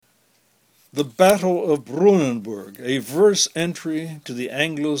The Battle of Brunanburh, a verse entry to the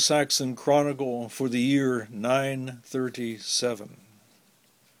Anglo-Saxon Chronicle for the year 937.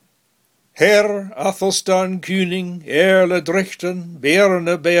 Herr Athelstan Kuning, Erle Drichten,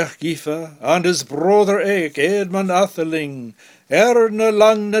 Berne Bergife, and his brother Eik, Edmund Atheling, Erne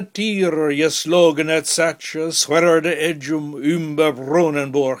langne tier, je slogen et satje, swerrde edjum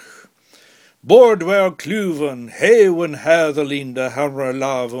Brunanburh. Bordwell Kluven, Hewen Hatherlinde, Hamra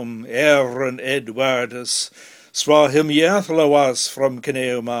Lavum, Eren Edwardus, swa him Yathalawas from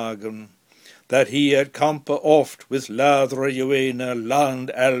Kneomagen, that he had kampe oft with Ladre Joena,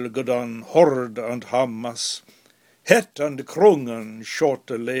 Land Algodon, Hord and Hammas, Het and Krungen,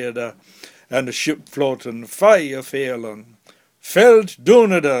 Shorte Leda, and Shipfloten, Fire Felen, Feld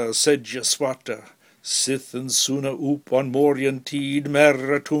Dunada, said Jeswata, Sith and Suna oop on Morian Tid,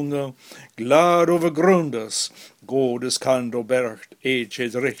 Merre Tunga, glad over Grundas, Godes Kandelbergt,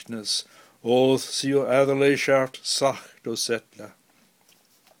 Eched Richtnes, Oath sio Adeleishaft, Sacht o Settler.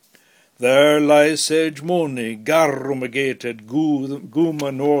 There lies Sage Moni, Garrumagated,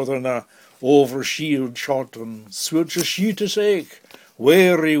 Guma Northerna, over shield shotten, Swilche Sheetus Ake,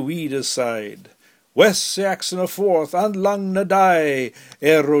 Weary weed aside. West-Saxon a fourth, and Langna die,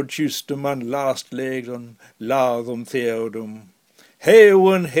 Erodustum and last legdon, Lathum theodum.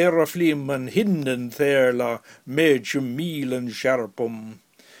 Hewen heraflimen, hinden therla, Mejum mielen sharpum.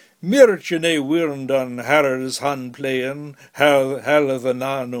 Mirchene wirndan, Harr's handplayen,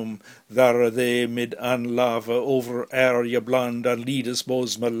 Halthananum, Thar they mid anlava, over je bland, and lides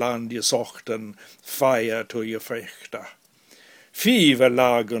bosme land je sochten, Fire to je fechter. Five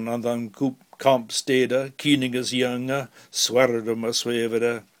lagen an dan kampsteder, Kieninges jonge, Swerdum a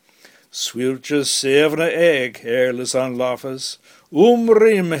swevede. Swilches sevene egg, Erles an laffes,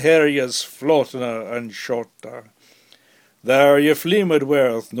 Rim herjes flottene and shotta. There je flimmed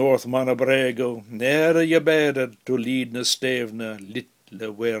werth, North Manabrego, Nere je beded, to liedne stevne,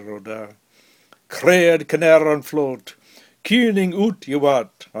 Little werroda. Creed Canarran float, Kiening ut je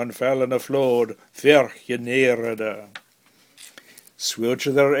wat, and fellen a flood, Verch je nerede.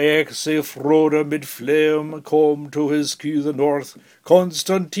 Swilche their egg, say Froda mid flame, come to his cue the north,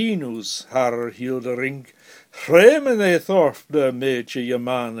 Constantinus, Har Hildering, Fremen they thorfde, meche je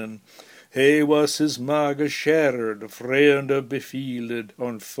mannen, he was his mage shattered, frende befielded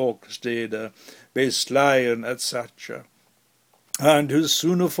on folkstede, by slyen at Satcha, and his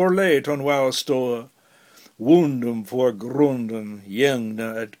sooner for late on Wowstoa, woundum for grunden,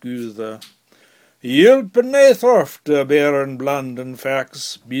 jengne at Gutha. Hjälpen ei thorfte, beren blanden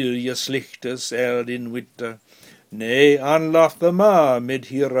fax, bil je slichtes eld in witte. Nei, anlaf the ma, mid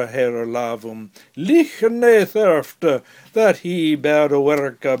hira herre lavum, lichen ei thorfte, that he bade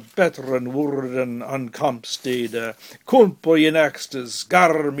werke betteren woorden an kampstede, kumpo je naxtes,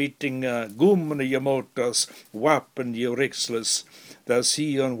 garmeetinge, gumne je motas, wapen je riksles, that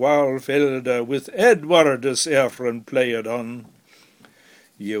he on Walfelde with Edwardus Efren played on.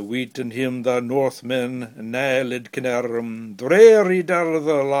 Ye weten him the Northmen, nælid knerrum, dreary dar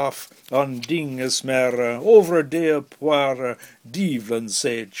the laugh, on dinges mere, over de poire, divlen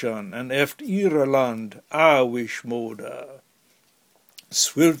sechan, and eft Ireland, awish moda.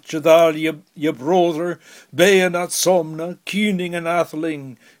 Swilche thal je brother, beyen at somne, Kuning and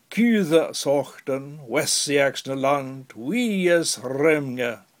Atheling, Kuthe sochten, West-Saxon land, wie es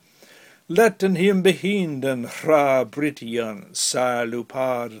remge. Letten him behinden, Ra Britian,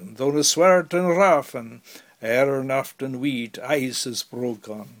 Salupaden, though the swerten rafen, Naften wheat, ices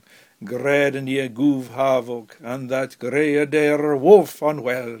broken, Greden ye guv havoc, and that grey der wolf on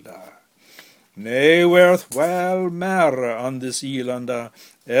welda. Nay, worth well mer on this elanda,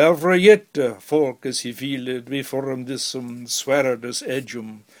 every yitte folk as he feeled before him thisum swerdes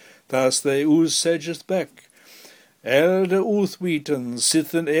edjum, thus they oos sedgeth beck. Elde uthweten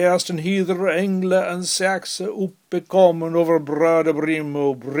zitten eerst en hither Engle en Saxe opbekommen over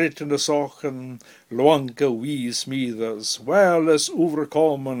Brunanburh, Brittene sochen, Loanke wie smithers, wel es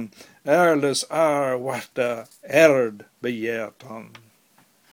overkommen, erles wat de erd begeert han.